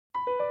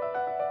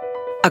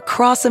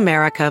Across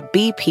America,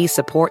 BP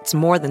supports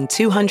more than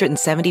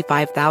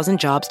 275,000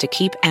 jobs to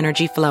keep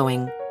energy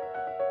flowing.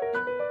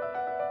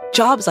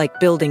 Jobs like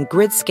building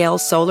grid-scale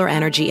solar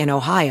energy in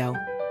Ohio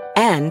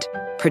and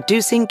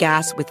producing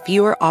gas with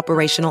fewer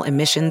operational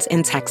emissions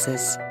in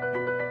Texas.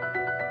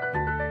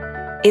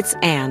 It's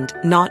and,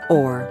 not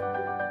or.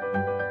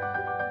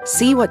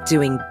 See what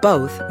doing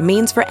both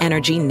means for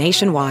energy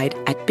nationwide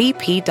at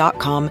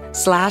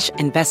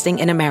bp.com/investing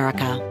in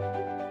America.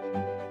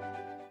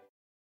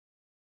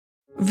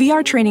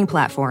 VR training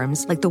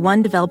platforms, like the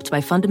one developed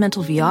by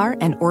Fundamental VR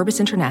and Orbis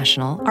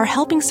International, are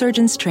helping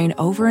surgeons train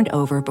over and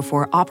over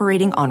before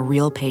operating on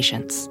real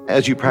patients.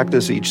 As you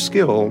practice each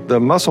skill, the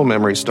muscle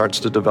memory starts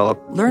to develop.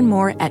 Learn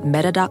more at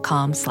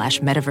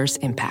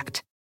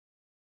meta.com/metaverseimpact.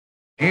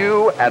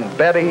 You and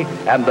Betty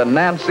and the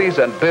Nancys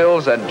and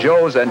Bills and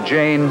Joes and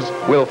Janes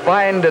will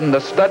find in the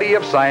study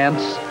of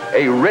science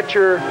a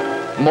richer,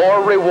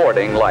 more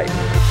rewarding life.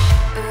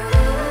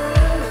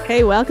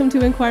 Hey, welcome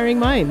to Inquiring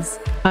Minds.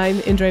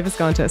 I'm Indre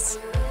Viscontis.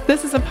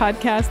 This is a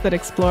podcast that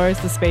explores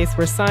the space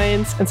where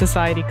science and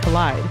society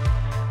collide.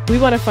 We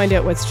want to find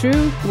out what's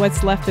true,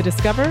 what's left to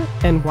discover,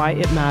 and why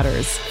it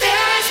matters.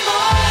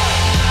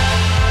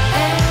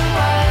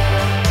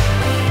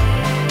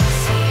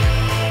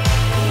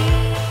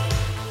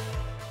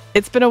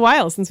 It's been a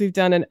while since we've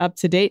done an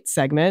up-to-date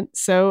segment.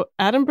 So,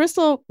 Adam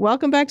Bristol,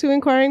 welcome back to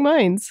Inquiring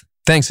Minds.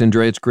 Thanks,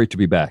 Indre. It's great to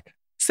be back.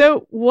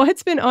 So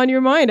what's been on your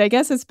mind? I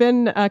guess it's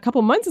been a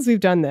couple months since we've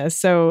done this.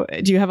 So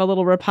do you have a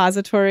little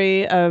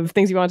repository of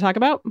things you want to talk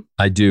about?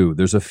 I do.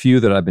 There's a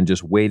few that I've been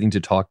just waiting to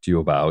talk to you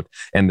about,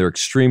 and they're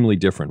extremely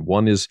different.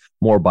 One is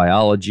more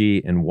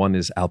biology, and one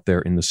is out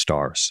there in the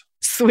stars.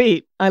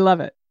 Sweet. I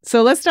love it.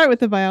 So let's start with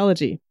the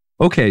biology.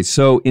 Okay.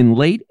 So in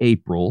late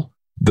April,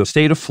 the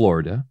state of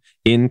Florida,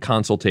 in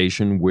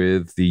consultation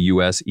with the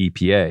U.S.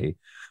 EPA,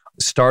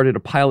 started a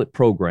pilot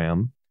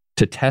program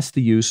to test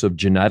the use of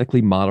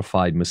genetically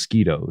modified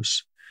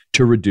mosquitoes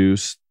to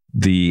reduce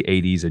the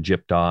Aedes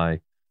aegypti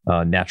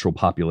natural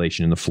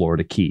population in the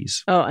Florida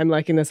Keys. Oh, I'm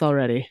liking this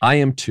already. I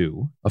am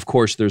too. Of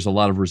course, there's a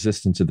lot of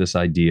resistance to this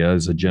idea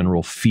as a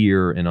general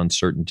fear and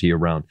uncertainty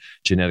around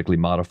genetically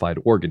modified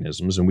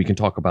organisms, and we can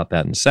talk about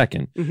that in a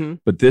second. Mm-hmm.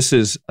 But this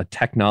is a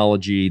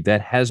technology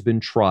that has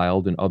been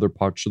trialed in other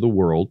parts of the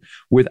world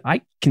with,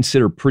 I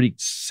consider, pretty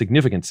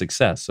significant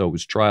success. So it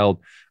was trialed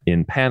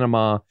in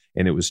Panama,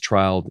 and it was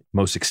trialed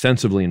most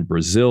extensively in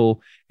Brazil,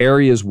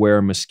 areas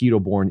where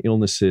mosquito-borne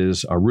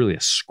illnesses are really a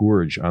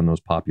scourge on those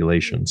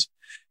populations.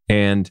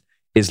 And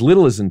as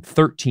little as in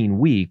 13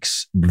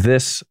 weeks,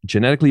 this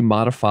genetically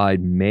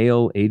modified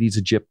male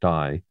Aedes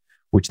aegypti,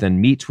 which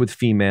then meets with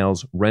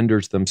females,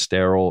 renders them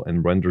sterile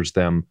and renders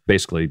them,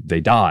 basically,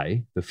 they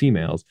die, the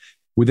females,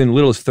 within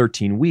little as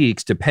 13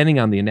 weeks, depending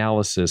on the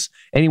analysis,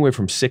 anywhere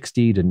from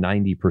 60 to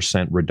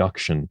 90%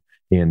 reduction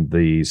in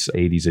these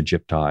Aedes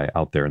aegypti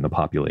out there in the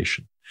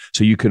population.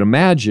 So you could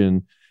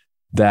imagine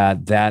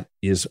that that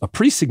is a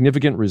pretty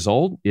significant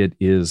result. It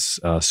is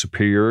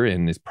superior,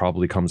 and it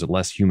probably comes at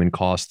less human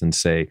cost than,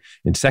 say,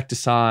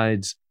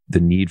 insecticides, the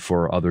need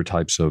for other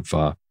types of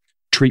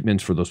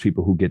treatments for those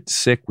people who get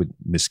sick with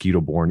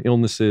mosquito-borne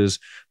illnesses.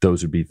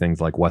 Those would be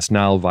things like West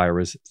Nile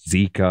virus,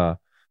 Zika,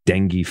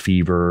 dengue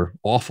fever,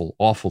 awful,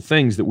 awful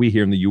things that we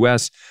here in the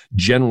U.S.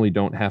 generally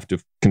don't have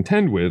to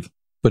contend with,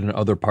 but in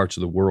other parts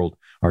of the world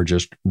are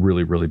just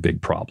really, really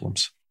big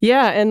problems.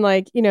 Yeah. And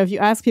if you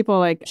ask people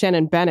like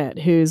Shannon Bennett,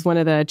 who's one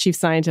of the chief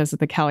scientists at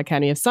the Cal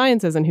Academy of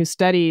Sciences and who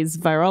studies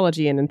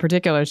virology, and in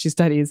particular, she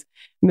studies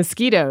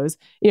mosquitoes.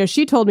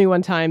 She told me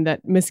one time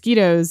that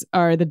mosquitoes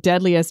are the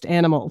deadliest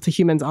animal to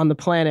humans on the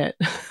planet.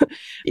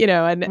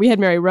 And we had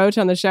Mary Roach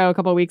on the show a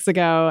couple of weeks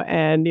ago.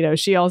 And,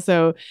 she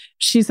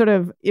sort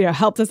of,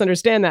 helped us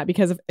understand that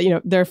because,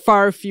 there are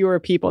far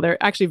fewer people. There are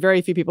actually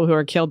very few people who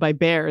are killed by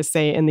bears,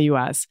 say, in the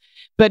US.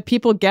 But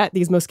people get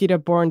these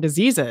mosquito-borne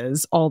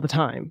diseases all the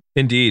time.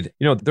 Indeed.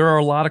 There are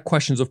a lot of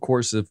questions, of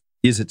course, of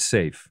is it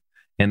safe?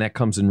 And that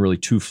comes in really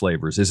two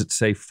flavors. Is it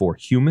safe for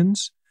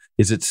humans?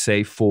 Is it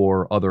safe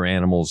for other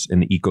animals in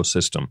the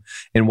ecosystem?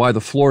 And why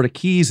the Florida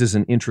Keys is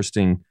an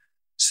interesting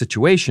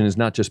situation is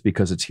not just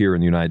because it's here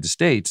in the United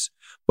States,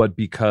 but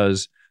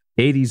because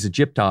Aedes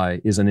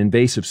aegypti is an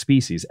invasive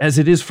species, as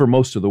it is for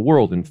most of the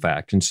world, in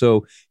fact. And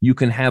so you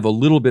can have a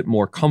little bit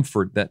more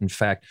comfort that, in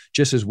fact,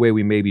 just as way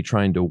we may be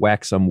trying to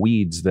whack some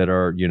weeds that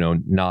are,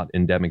 not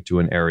endemic to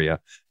an area,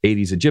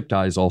 Aedes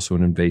aegypti is also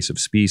an invasive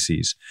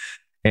species.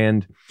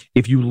 And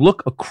if you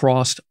look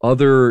across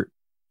other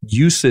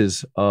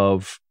uses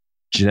of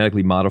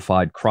genetically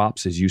modified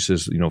crops as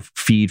uses,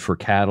 feed for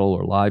cattle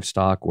or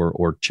livestock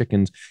or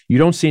chickens, you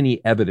don't see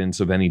any evidence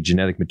of any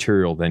genetic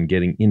material then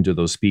getting into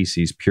those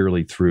species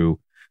purely through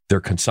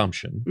their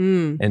consumption.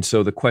 And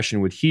so the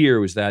question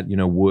here is that,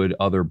 would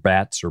other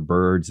bats or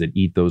birds that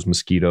eat those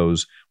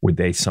mosquitoes, would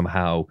they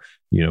somehow,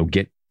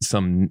 get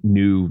some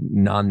new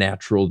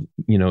non-natural,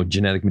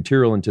 genetic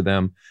material into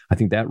them? I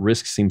think that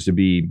risk seems to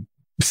be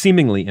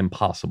seemingly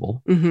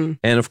impossible. Mm-hmm.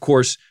 And of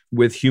course,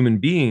 with human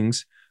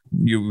beings,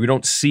 we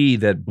don't see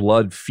that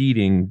blood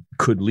feeding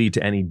could lead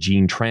to any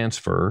gene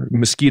transfer.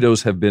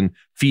 Mosquitoes have been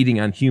feeding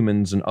on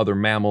humans and other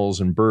mammals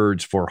and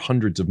birds for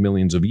hundreds of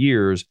millions of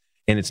years.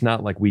 And it's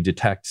not like we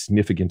detect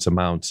significant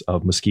amounts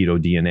of mosquito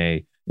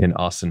DNA in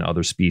us and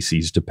other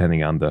species,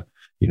 depending on the,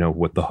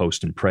 what the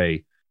host and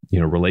prey,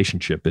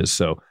 relationship is.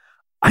 So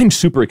I'm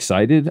super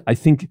excited. I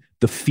think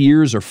the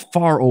fears are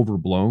far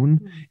overblown.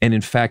 And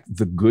in fact,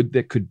 the good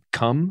that could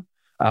come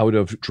out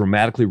of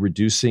dramatically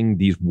reducing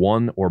these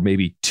 1 or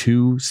maybe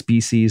 2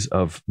 species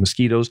of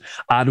mosquitoes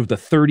out of the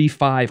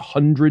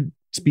 3,500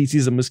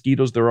 species of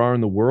mosquitoes there are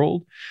in the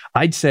world,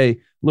 I'd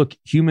say, look,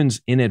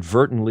 humans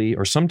inadvertently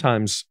or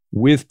sometimes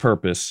with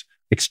purpose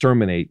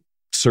exterminate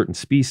certain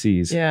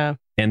species, and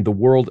the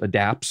world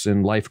adapts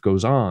and life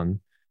goes on.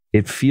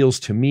 It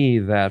feels to me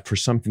that for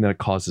something that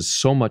causes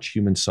so much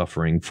human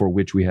suffering, for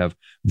which we have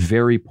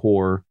very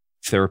poor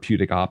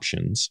therapeutic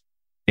options,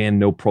 and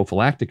no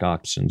prophylactic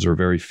options, or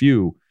very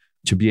few,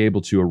 to be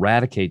able to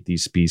eradicate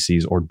these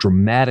species or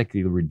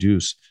dramatically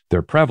reduce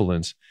their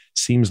prevalence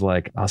seems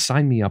like,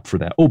 sign me up for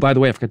that. Oh, by the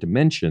way, I forgot to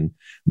mention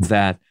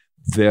that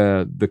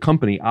the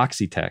company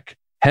Oxitec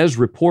has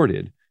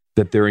reported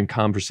that they're in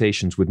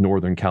conversations with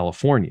Northern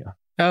California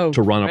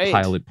to run a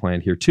pilot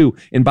plant here too.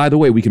 And by the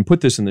way, we can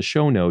put this in the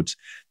show notes.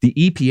 The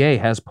EPA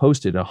has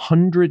posted a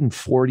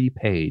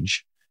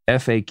 140-page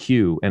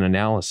FAQ and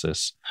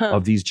analysis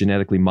of these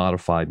genetically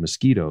modified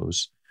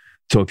mosquitoes.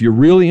 So if you're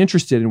really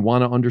interested and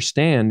want to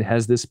understand,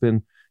 has this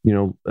been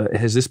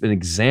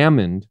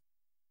examined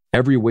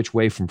every which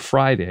way from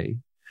Friday?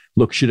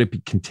 Look, should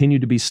it continue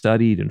to be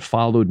studied and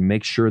followed and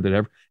make sure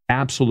that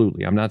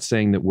absolutely. I'm not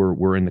saying that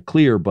we're in the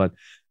clear, but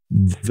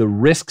the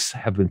risks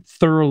have been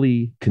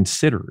thoroughly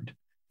considered.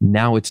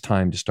 Now it's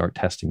time to start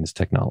testing this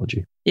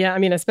technology. Yeah, I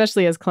mean,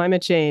 especially as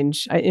climate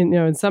change,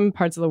 in some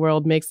parts of the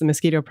world makes the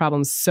mosquito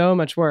problem so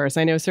much worse.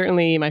 I know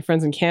certainly my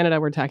friends in Canada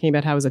were talking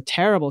about how it was a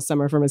terrible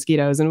summer for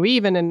mosquitoes. And we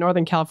even in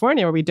Northern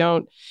California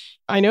where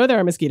I know there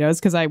are mosquitoes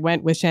because I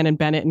went with Shannon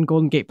Bennett in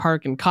Golden Gate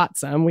Park and caught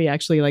some. We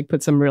actually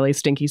put some really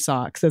stinky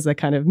socks as a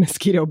kind of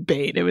mosquito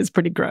bait. It was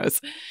pretty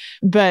gross.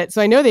 But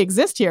so I know they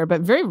exist here,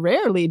 but very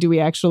rarely do we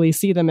actually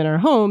see them in our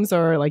homes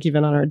or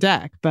even on our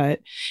deck. But,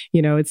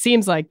 it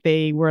seems like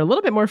they were a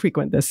little bit more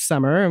frequent this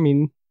summer. I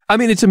mean,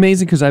 it's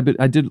amazing because I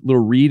did a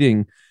little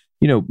reading.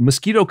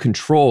 Mosquito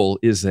control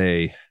is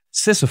a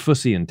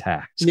Sisyphusian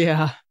task.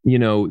 Yeah.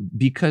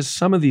 Because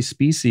some of these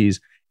species,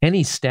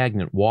 any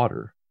stagnant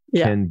water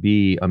can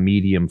be a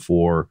medium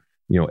for,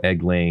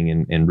 egg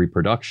laying and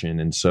reproduction.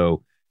 And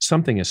so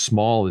something as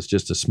small as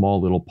just a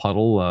small little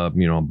puddle, a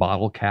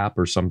bottle cap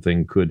or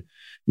something could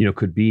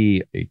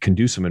be a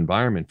conducive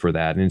environment for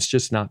that. And it's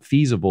just not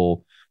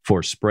feasible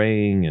for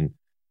spraying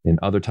and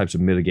other types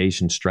of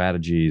mitigation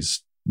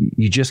strategies.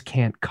 You just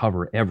can't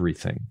cover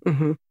everything.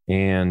 Mm-hmm.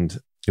 And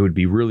it would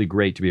be really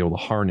great to be able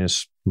to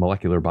harness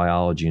molecular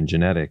biology and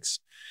genetics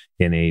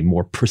in a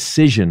more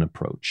precision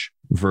approach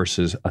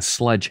versus a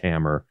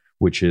sledgehammer,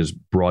 which is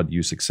broad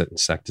use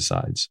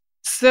insecticides.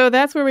 So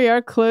that's where we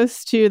are,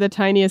 close to the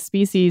tiniest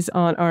species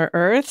on our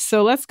Earth.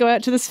 So let's go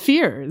out to the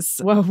spheres.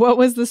 Well, what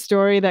was the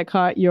story that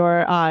caught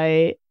your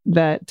eye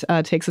that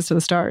takes us to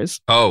the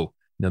stars? Oh,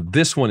 now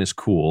this one is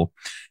cool.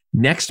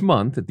 Next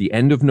month, at the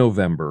end of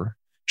November,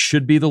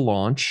 should be the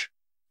launch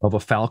of a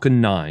Falcon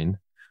 9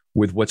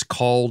 with what's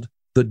called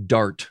the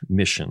DART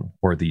mission,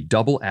 or the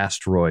Double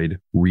Asteroid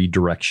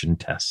Redirection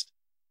Test.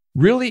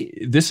 Really,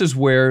 this is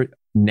where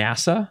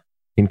NASA,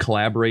 in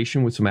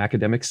collaboration with some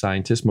academic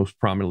scientists, most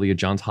prominently at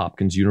Johns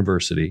Hopkins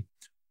University,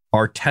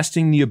 are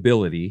testing the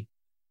ability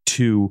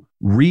to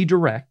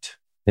redirect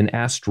an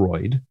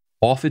asteroid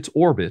off its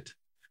orbit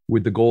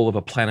with the goal of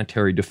a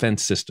planetary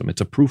defense system.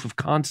 It's a proof of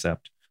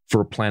concept for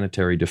a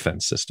planetary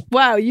defense system.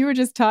 Wow, you were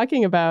just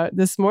talking about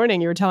this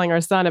morning, you were telling our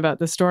son about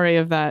the story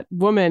of that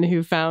woman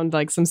who found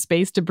some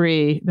space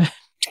debris that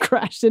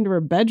crashed into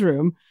her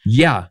bedroom.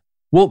 Yeah.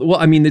 Well,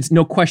 I mean, there's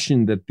no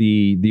question that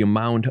the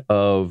amount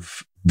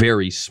of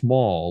very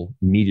small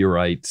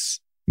meteorites,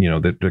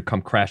 that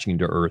come crashing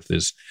into Earth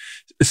is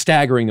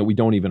staggering, that we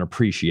don't even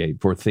appreciate.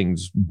 For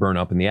things burn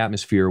up in the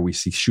atmosphere, we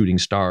see shooting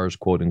stars,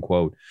 quote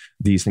unquote.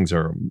 These things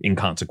are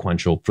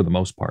inconsequential for the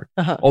most part.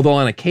 Uh-huh. Although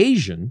on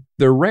occasion,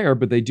 they're rare,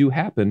 but they do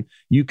happen.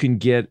 You can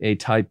get a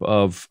type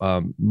of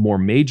more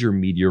major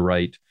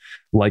meteorite,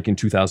 like in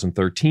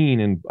 2013,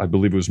 and I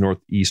believe it was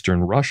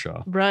northeastern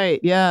Russia. Right,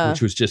 yeah.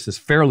 Which was just this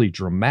fairly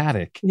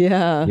dramatic,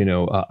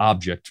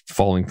 object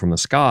falling from the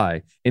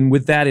sky. And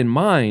with that in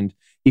mind,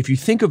 if you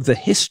think of the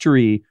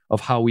history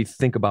of how we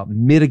think about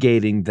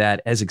mitigating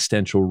that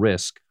existential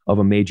risk of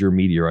a major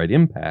meteorite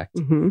impact,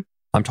 mm-hmm.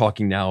 I'm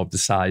talking now of the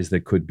size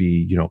that could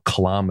be,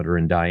 kilometer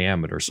in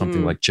diameter,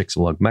 something like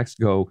Chicxulub,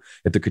 Mexico,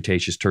 at the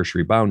Cretaceous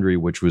Tertiary boundary,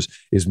 which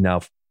is now,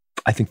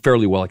 I think,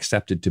 fairly well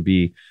accepted to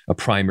be a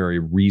primary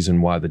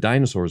reason why the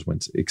dinosaurs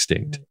went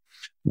extinct.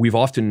 Mm-hmm. We've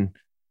often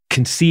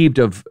conceived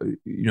of,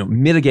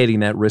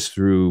 mitigating that risk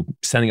through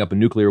sending up a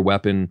nuclear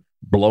weapon,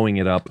 blowing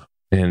it up.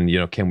 And,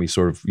 can we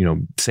sort of,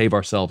 save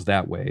ourselves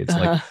that way? It's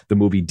like the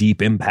movie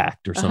Deep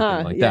Impact or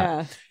something like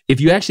that. if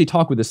you actually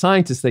talk with the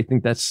scientists, they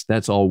think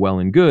that's all well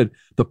and good.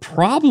 The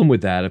problem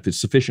with that, if it's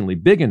sufficiently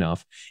big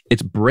enough,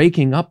 it's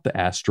breaking up the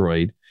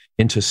asteroid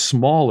into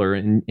smaller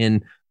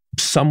and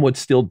somewhat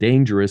still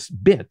dangerous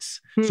bits.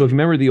 So if you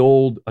remember the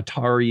old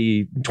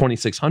Atari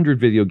 2600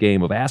 video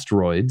game of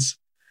asteroids,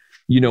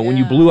 when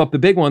you blew up the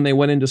big one, they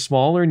went into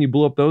smaller, and you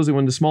blew up those, they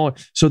went into smaller.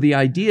 So the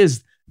idea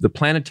is the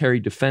planetary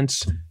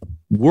defense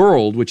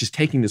world, which is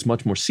taking this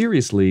much more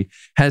seriously,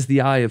 has the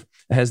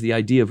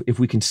idea of if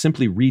we can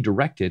simply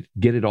redirect it,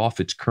 get it off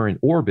its current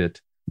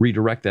orbit,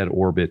 redirect that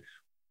orbit,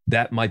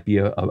 that might be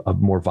a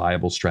more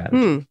viable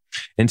strategy.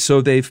 And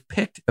so they've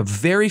picked a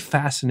very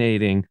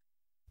fascinating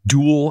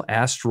dual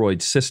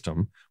asteroid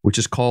system, which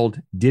is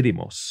called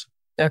Didymos.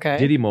 Okay.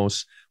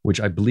 Didymos,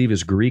 which I believe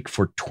is Greek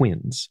for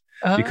twins,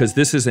 because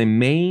this is a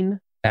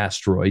main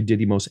asteroid,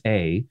 Didymos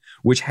A,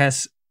 which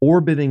has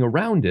orbiting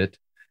around it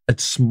a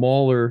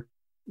smaller,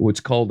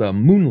 what's called a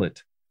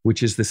moonlet,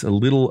 which is this a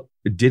little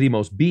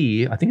Didymos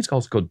B. I think it's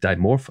called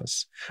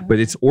Dimorphos, but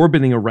it's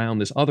orbiting around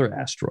this other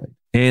asteroid.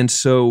 And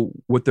so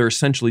what they're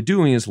essentially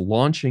doing is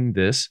launching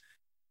this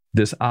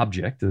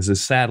object, this is a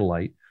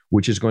satellite,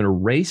 which is going to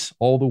race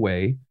all the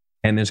way,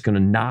 and it's going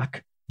to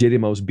knock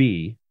Didymos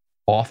B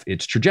off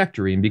its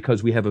trajectory. And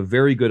because we have a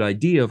very good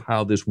idea of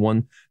how this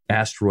one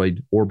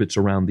asteroid orbits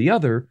around the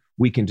other,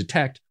 we can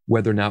detect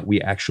whether or not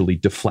we actually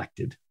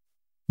deflected.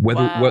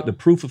 What the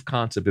proof of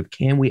concept of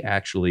can we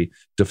actually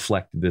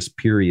deflect this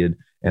period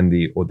and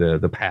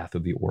the path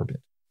of the orbit.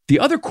 The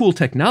other cool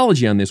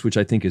technology on this, which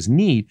I think is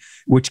neat,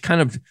 which kind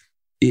of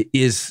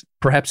is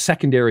perhaps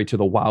secondary to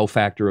the wow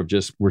factor of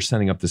just we're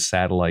sending up this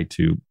satellite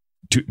to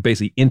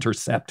basically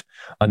intercept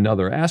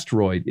another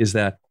asteroid, is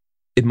that,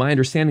 in my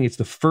understanding, it's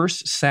the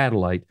first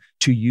satellite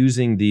to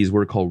using these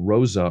what are called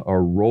ROSA,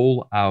 or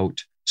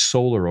roll-out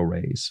solar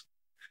arrays.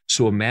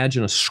 So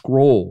imagine a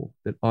scroll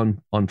that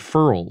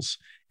unfurls,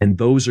 and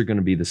those are going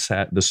to be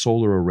the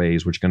solar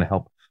arrays, which are going to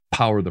help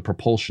power the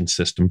propulsion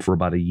system for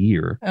about a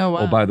year. Oh, wow.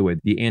 Oh, by the way,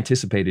 the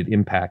anticipated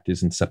impact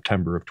is in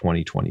September of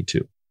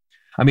 2022.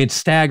 I mean, it's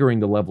staggering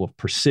the level of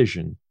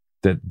precision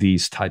that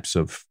these types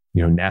of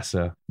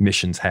NASA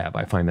missions have.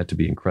 I find that to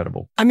be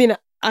incredible. I mean,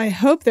 I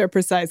hope they're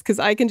precise, because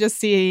I can just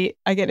see,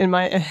 I get in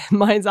my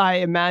mind's eye,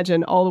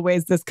 imagine all the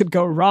ways this could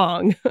go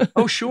wrong.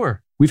 Oh,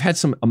 sure. We've had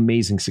some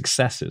amazing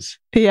successes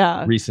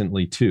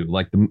recently, too.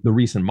 Like the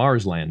recent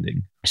Mars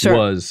landing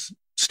was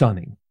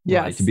stunning.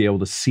 Yes. Right? To be able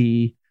to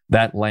see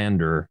that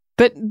lander.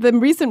 But the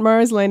recent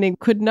Mars landing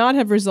could not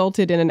have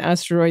resulted in an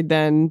asteroid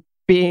then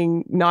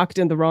being knocked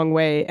in the wrong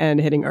way and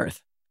hitting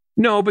Earth.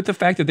 No, but the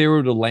fact that they were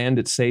able to land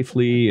it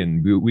safely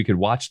and we could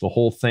watch the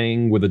whole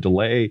thing with a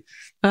delay,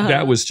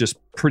 that was just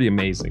pretty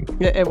amazing.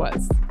 It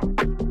was.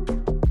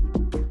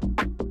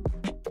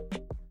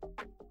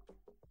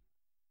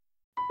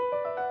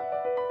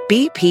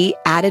 BP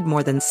added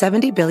more than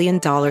 $70 billion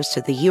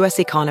to the U.S.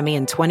 economy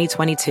in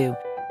 2022.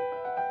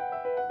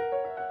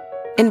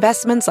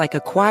 Investments like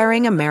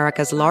acquiring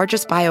America's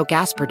largest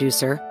biogas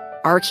producer,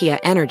 Archaea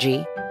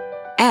Energy,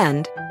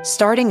 and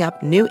starting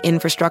up new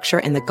infrastructure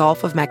in the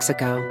Gulf of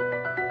Mexico.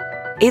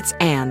 It's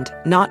and,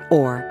 not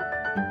or.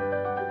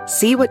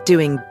 See what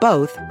doing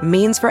both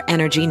means for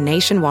energy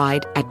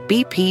nationwide at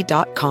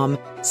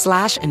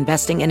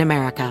bp.com/investing in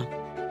America.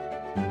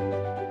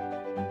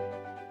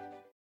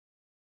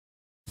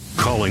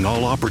 Calling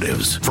all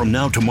operatives. From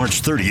now to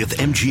March 30th,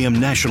 MGM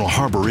National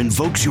Harbor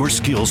invokes your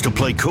skills to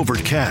play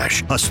Covert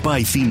Cash, a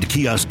spy-themed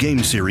kiosk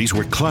game series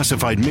where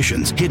classified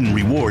missions, hidden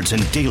rewards,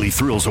 and daily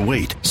thrills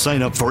await.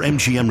 Sign up for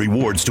MGM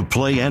Rewards to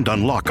play and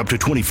unlock up to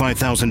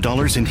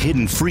 $25,000 in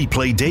hidden free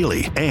play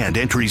daily and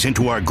entries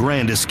into our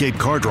Grand Escape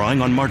car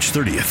drawing on March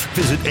 30th.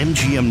 Visit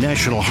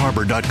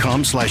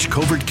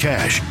mgmnationalharbor.com/Covert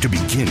Cash to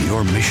begin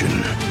your mission.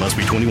 Must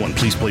be 21.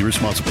 Please play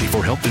responsibly.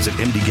 For help, visit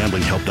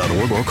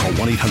mdgamblinghelp.org or call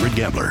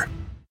 1-800-GAMBLER.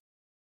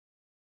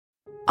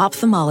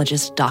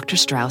 Ophthalmologist Dr.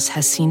 Strauss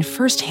has seen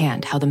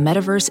firsthand how the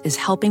metaverse is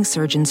helping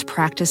surgeons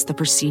practice the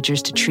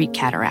procedures to treat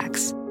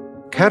cataracts.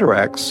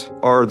 Cataracts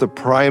are the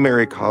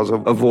primary cause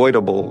of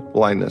avoidable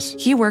blindness.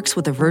 He works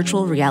with a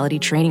virtual reality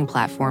training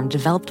platform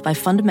developed by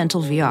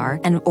Fundamental VR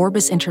and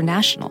Orbis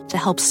International to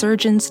help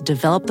surgeons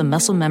develop the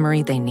muscle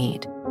memory they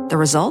need. The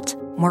result?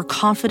 More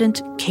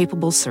confident,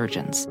 capable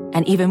surgeons.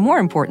 And even more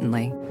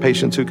importantly,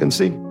 Patients who can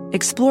see.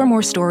 explore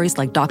more stories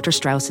like Dr.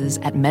 Strauss's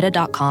at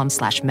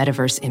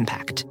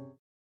meta.com/metaverseimpact.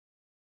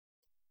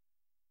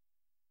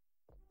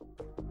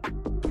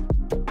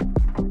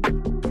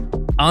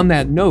 On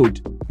that note,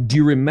 do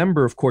you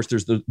remember, of course,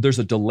 there's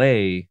a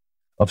delay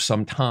of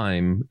some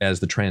time as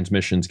the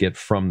transmissions get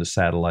from the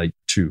satellite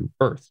to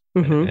Earth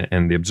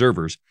and the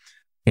observers.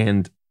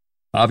 And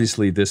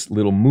obviously this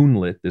little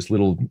moonlet, this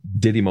little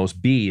Didymos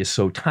B is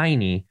so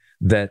tiny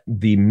that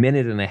the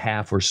minute and a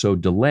half or so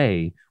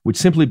delay would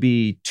simply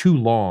be too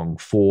long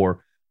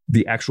for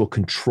the actual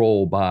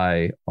control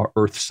by our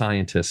Earth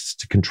scientists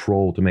to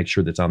make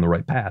sure that's on the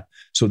right path.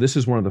 So this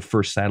is one of the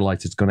first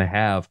satellites that's going to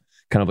have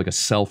kind of like a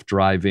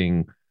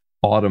self-driving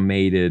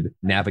automated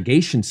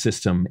navigation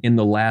system in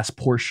the last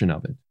portion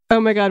of it. Oh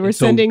my God, we're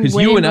sending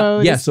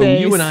Waymo to space. So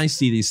you and I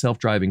see these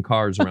self-driving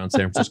cars around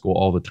San Francisco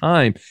all the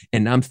time.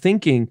 And I'm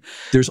thinking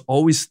there's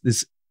always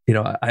this,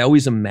 I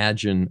always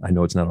imagine, I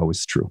know it's not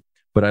always true,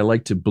 but I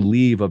like to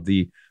believe of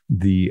the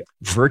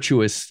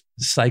virtuous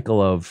cycle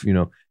of,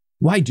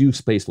 why do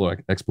space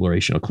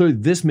exploration? Clearly,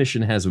 this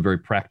mission has a very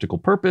practical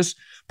purpose.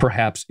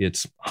 Perhaps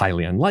it's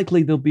highly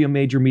unlikely there'll be a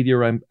major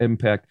meteor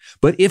impact.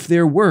 But if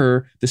there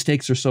were, the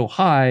stakes are so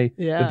high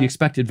that the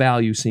expected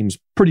value seems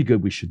pretty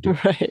good. We should do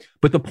it. Right.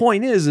 But the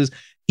point is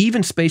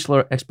even space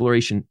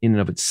exploration in and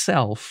of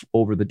itself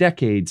over the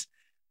decades,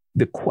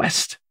 the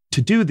quest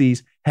to do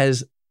these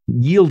has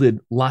yielded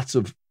lots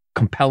of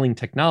compelling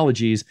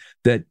technologies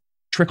that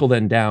trickle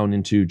then down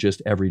into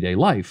just everyday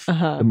life.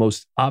 The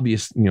most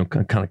obvious,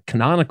 kind of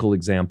canonical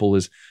example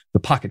is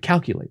the pocket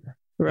calculator.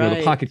 Right.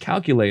 The pocket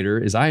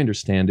calculator, as I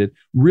understand it,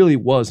 really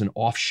was an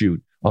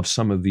offshoot of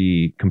some of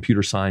the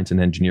computer science and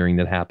engineering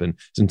that happened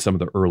in some of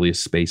the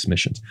earliest space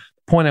missions.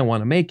 The point I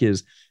want to make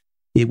is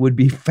it would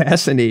be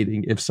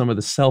fascinating if some of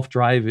the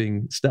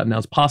self-driving stuff, now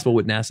it's possible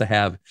what NASA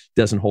have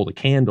doesn't hold a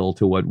candle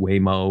to what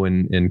Waymo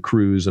and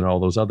Cruise and all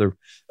those other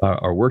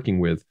are working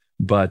with.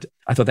 But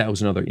I thought that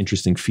was another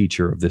interesting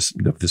feature of this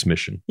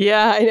mission.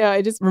 Yeah, I know.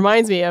 It just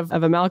reminds me of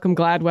a Malcolm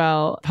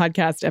Gladwell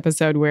podcast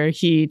episode where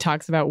he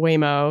talks about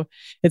Waymo.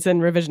 It's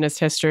in revisionist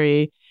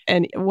history.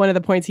 And one of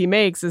the points he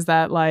makes is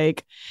that,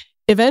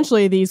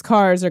 eventually these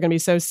cars are going to be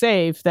so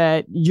safe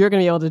that you're going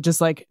to be able to just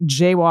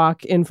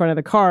jaywalk in front of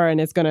the car and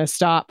it's going to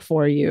stop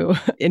for you.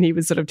 And he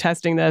was sort of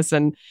testing this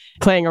and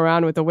playing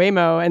around with the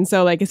Waymo. And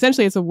so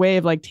essentially it's a way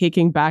of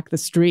taking back the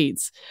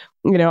streets.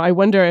 I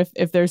wonder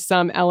if there's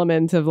some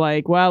element of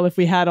if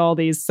we had all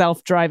these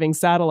self-driving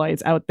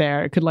satellites out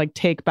there, it could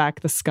take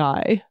back the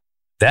sky.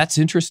 That's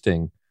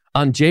interesting.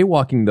 On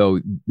jaywalking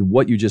though,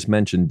 what you just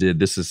mentioned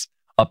this is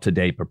up to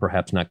date, but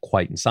perhaps not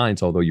quite in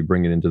science, although you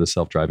bring it into the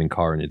self-driving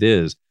car and it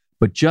is.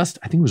 But I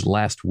think it was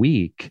last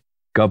week,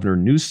 Governor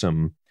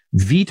Newsom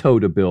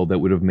vetoed a bill that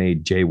would have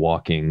made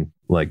jaywalking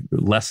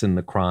lessen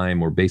the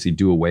crime or basically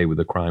do away with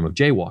the crime of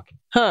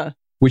jaywalking.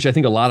 Which I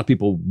think a lot of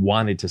people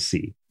wanted to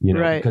see,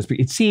 right. Because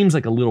it seems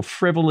like a little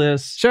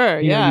frivolous. Sure,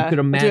 You could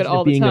imagine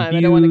it being abused. I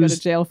don't want to go to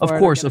jail for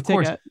it. Of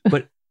course.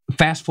 But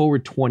fast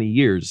forward 20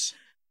 years,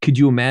 could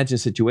you imagine a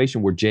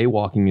situation where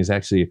jaywalking is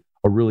actually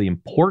a really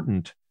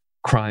important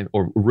crime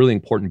or really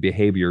important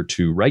behavior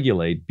to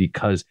regulate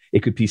because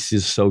it could be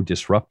so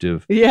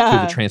disruptive to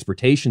the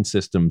transportation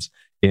systems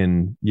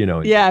in,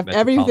 if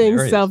everything's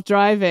areas.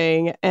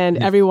 Self-driving and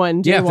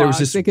everyone jaywalks, if there was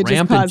this it could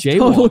just rampant cause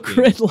total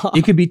gridlock.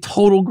 It could be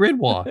total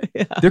gridlock.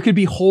 There could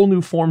be whole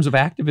new forms of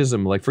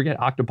activism, forget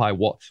Occupy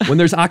Wall. When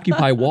there's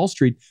Occupy Wall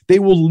Street, they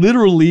will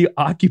literally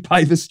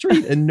occupy the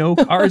street and no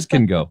cars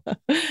can go.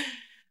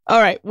 All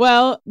right.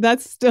 Well,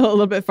 that's still a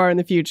little bit far in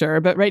the future,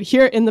 but right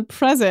here in the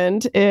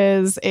present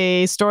is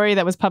a story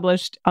that was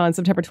published on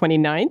September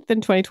 29th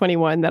in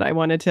 2021 that I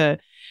wanted to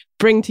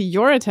bring to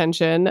your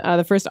attention.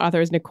 The first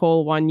author is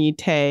Nicole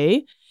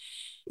Wanyite.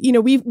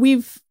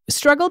 We've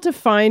struggled to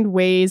find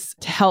ways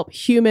to help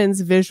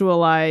humans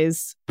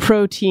visualize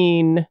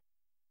protein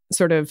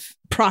sort of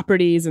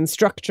properties and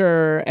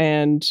structure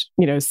and,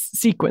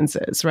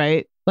 sequences,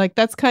 right?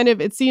 That's kind of,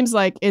 it seems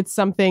like it's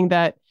something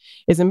that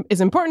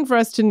is important for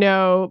us to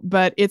know,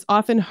 but it's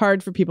often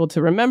hard for people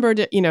to remember,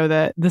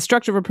 the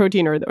structure of a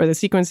protein or the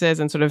sequences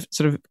and sort of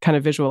kind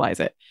of visualize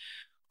it.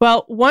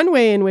 Well, one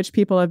way in which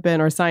people have been,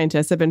 or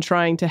scientists have been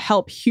trying to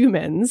help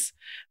humans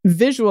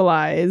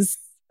visualize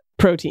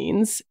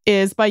proteins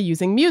is by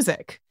using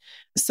music.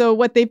 So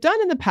what they've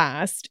done in the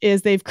past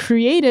is they've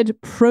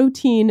created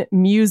protein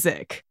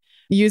music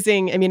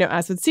using amino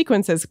acid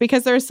sequences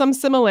because there are some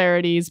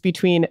similarities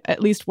between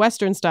at least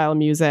Western style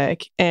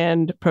music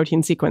and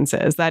protein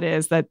sequences. That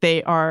is, that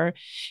they are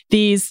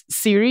these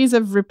series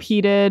of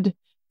repeated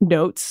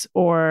notes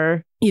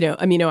or,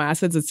 amino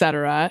acids, et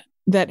cetera,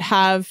 that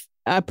have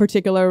a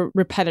particular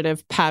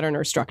repetitive pattern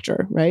or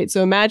structure, right?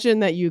 So imagine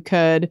that you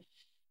could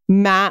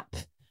map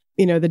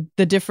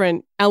the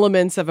different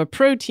elements of a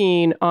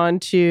protein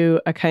onto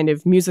a kind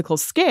of musical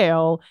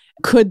scale.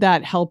 Could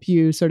that help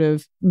you sort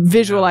of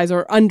visualize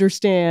or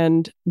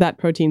understand that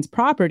protein's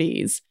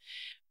properties?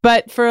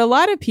 But for a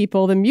lot of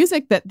people, the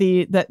music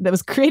that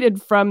was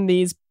created from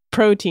these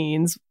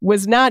proteins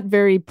was not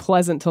very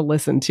pleasant to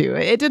listen to.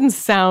 It didn't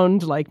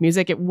sound like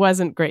music. It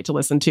wasn't great to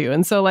listen to.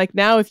 And so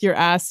now if you're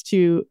asked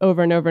to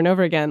over and over and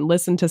over again,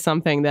 listen to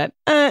something that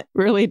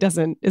really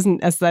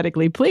isn't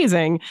aesthetically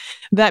pleasing,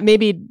 that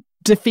maybe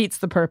defeats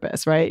the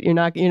purpose, right? You're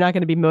not going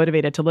to be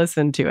motivated to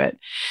listen to it.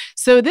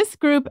 So this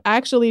group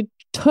actually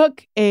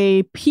took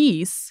a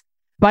piece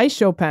by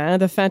Chopin,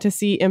 the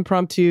Fantasy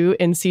Impromptu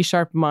in C#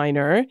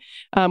 minor,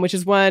 which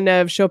is one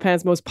of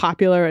Chopin's most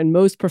popular and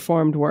most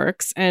performed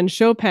works. And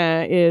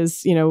Chopin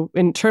is,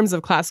 in terms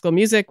of classical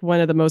music, one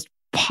of the most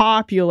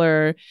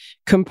popular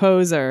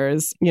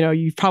composers.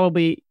 You've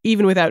probably,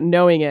 even without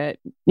knowing it,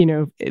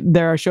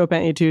 there are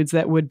Chopin etudes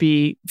that would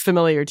be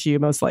familiar to you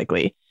most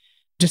likely.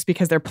 just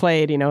because they're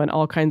played, in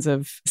all kinds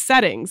of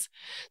settings.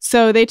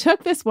 So they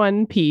took this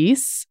one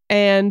piece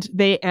and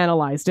they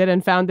analyzed it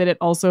and found that it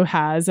also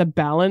has a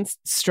balanced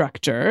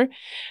structure.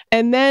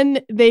 And then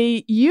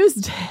they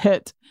used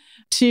it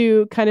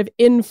to kind of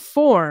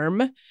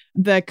inform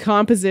the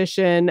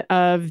composition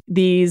of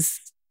these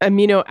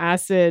amino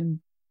acid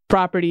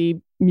property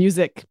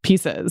music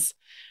pieces.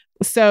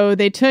 So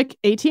they took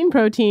 18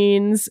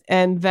 proteins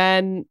and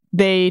then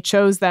they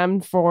chose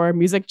them for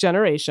music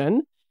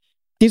generation.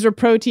 These are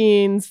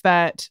proteins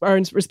that are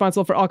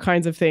responsible for all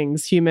kinds of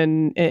things,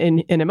 human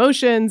in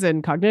emotions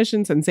and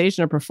cognition,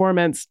 sensation, or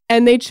performance.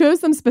 And they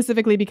chose them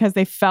specifically because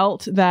they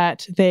felt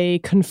that they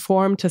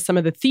conform to some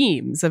of the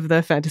themes of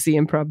the fantasy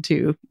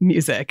impromptu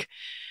music.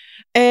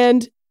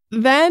 And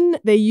then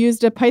they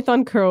used a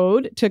Python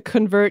code to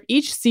convert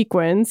each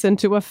sequence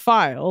into a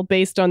file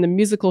based on the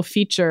musical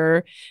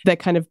feature that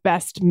kind of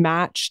best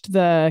matched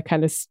the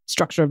kind of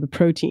structure of the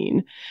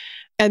protein.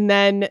 And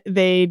then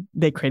they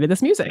created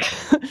this music.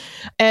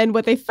 And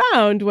what they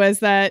found was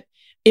that,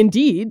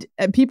 indeed,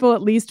 people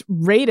at least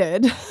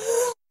rated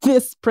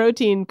this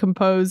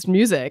protein-composed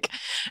music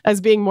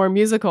as being more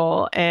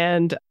musical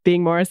and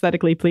being more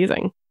aesthetically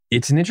pleasing.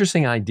 It's an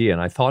interesting idea,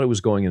 and I thought it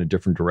was going in a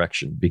different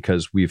direction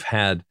because we've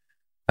had,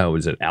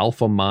 is it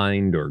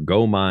AlphaMind or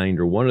GoMind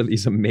or one of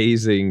these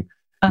amazing,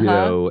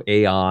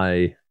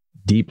 AI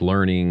deep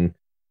learning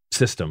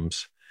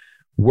systems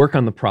work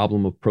on the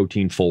problem of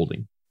protein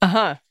folding.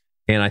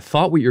 And I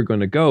thought what you're going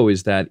to go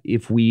is that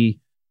if we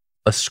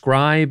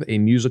ascribe a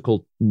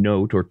musical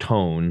note or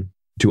tone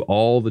to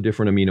all the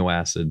different amino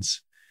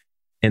acids,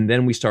 and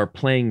then we start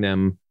playing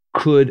them,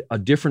 could a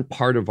different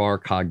part of our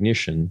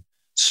cognition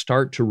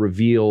start to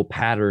reveal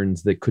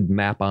patterns that could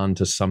map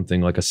onto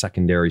something like a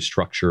secondary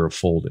structure of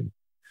folding?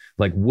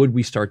 Like, would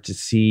we start to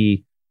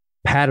see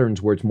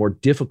patterns where it's more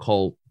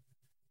difficult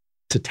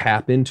to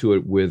tap into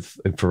it with,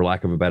 for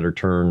lack of a better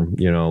term,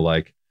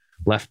 like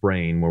left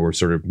brain, where we're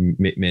sort of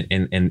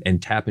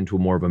and tap into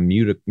more of a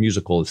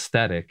musical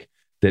aesthetic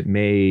that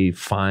may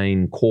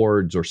find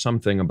chords or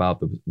something about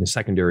the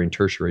secondary and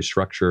tertiary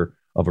structure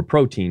of a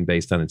protein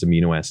based on its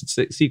amino acid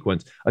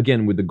sequence,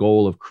 again, with the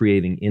goal of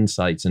creating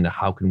insights into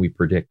how can we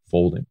predict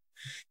folding.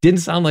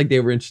 Didn't sound like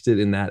they were interested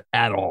in that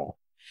at all.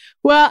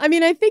 Well, I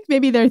mean, I think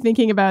maybe they're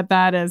thinking about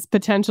that as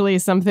potentially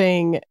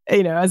something,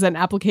 as an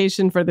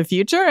application for the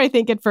future. I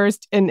think at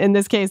first, in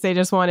this case, they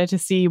just wanted to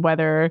see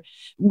whether,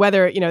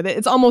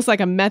 it's almost like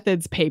a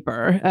methods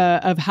paper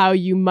of how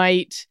you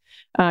might,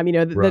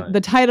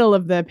 the title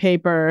of the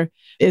paper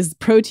is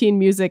Protein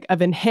Music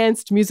of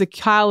Enhanced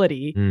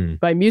Musicality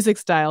by Music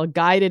Style,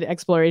 Guided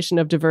Exploration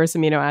of Diverse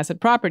Amino Acid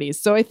Properties.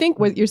 So I think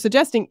what you're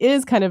suggesting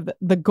is kind of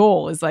the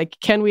goal is like,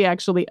 can we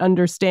actually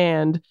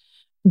understand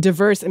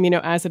diverse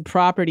amino acid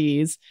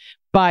properties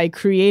by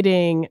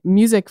creating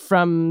music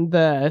from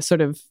the sort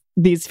of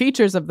these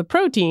features of the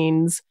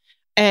proteins?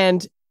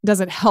 And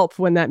does it help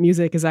when that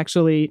music is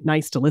actually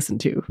nice to listen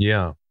to?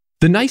 Yeah.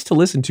 The nice to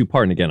listen to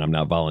part, and again, I'm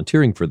not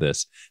volunteering for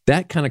this,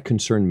 that kind of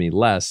concerned me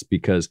less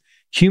because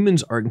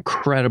humans are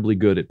incredibly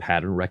good at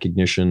pattern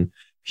recognition.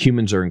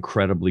 Humans are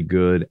incredibly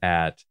good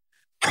at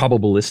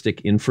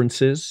probabilistic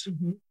inferences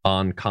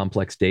on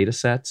complex data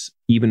sets,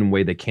 even in a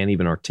way they can't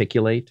even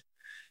articulate.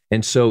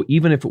 And so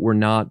even if it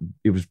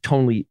was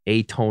totally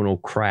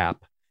atonal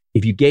crap,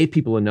 if you gave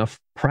people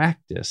enough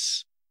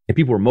practice and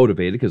people were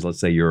motivated, because let's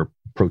say you're a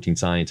protein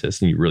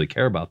scientist and you really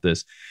care about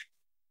this,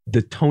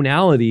 the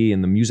tonality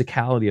and the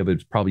musicality of it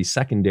is probably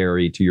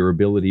secondary to your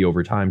ability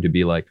over time to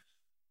be like,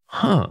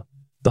 the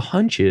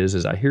hunch is,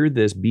 as I hear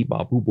this beep,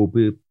 bop, boop, boop,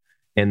 boop,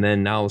 and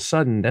then now all of a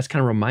sudden that's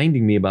kind of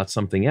reminding me about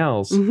something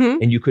else.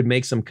 And you could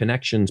make some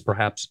connections,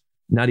 perhaps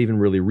not even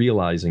really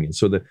realizing it.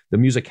 So the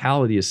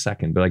musicality is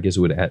second, but I guess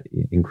it would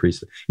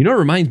increase it. It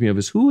reminds me of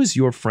is, who is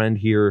your friend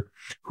here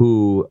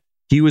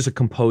he was a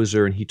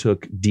composer and he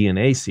took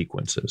DNA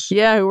sequences.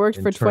 Yeah, who worked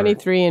for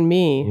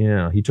 23andMe.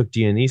 Yeah, he took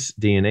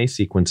DNA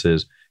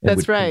sequences and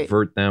would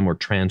convert them or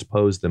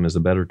transpose them, is a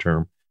better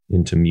term,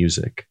 into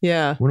music.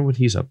 Yeah. I wonder what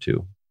he's up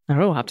to. I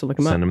don't know, I'll have to look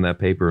him up. Send him that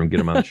paper and get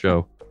him on the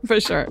show. For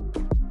sure.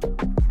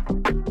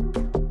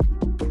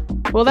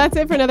 Well, that's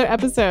it for another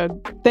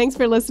episode. Thanks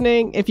for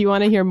listening. If you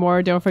want to hear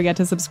more, don't forget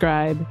to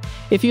subscribe.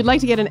 If you'd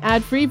like to get an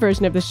ad-free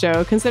version of the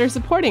show, consider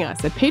supporting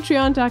us at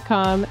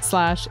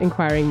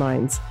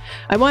patreon.com/inquiringminds.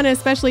 I want to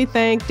especially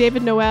thank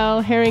David Noel,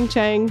 Herring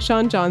Chang,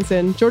 Sean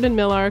Johnson, Jordan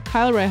Millar,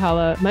 Kyle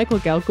Rayhala, Michael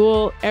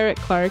Galgul, Eric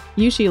Clark,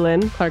 Yushi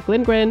Lin, Clark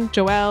Lindgren,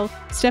 Joelle,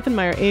 Stephen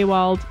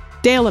Meyer-Awald,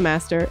 Dale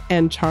Lemaster,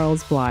 and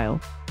Charles Blyle.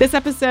 This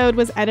episode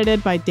was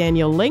edited by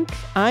Daniel Link.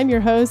 I'm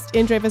your host,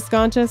 Indre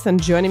Viscontis,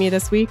 and joining me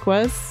this week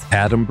was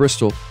Adam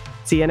Bristol.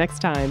 See you next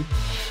time.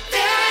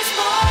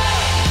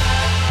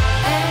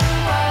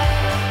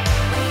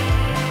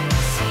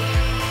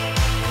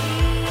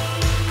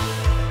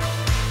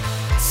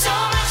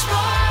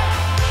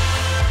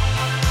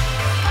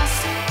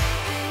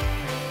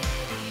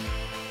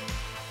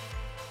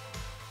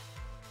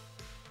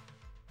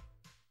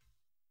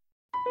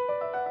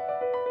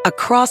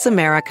 Across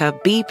America,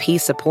 BP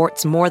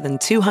supports more than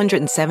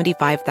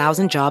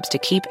 275,000 jobs to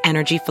keep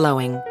energy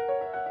flowing.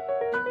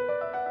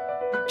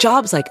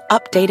 Jobs like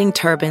updating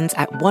turbines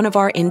at one of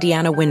our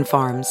Indiana wind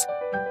farms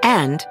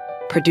and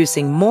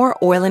producing more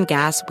oil and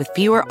gas with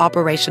fewer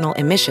operational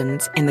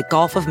emissions in the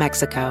Gulf of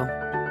Mexico.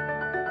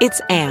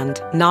 It's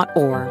and, not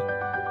or.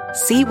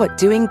 See what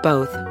doing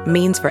both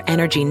means for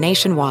energy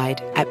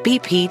nationwide at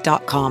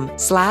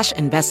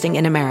bp.com/investing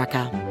in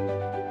America.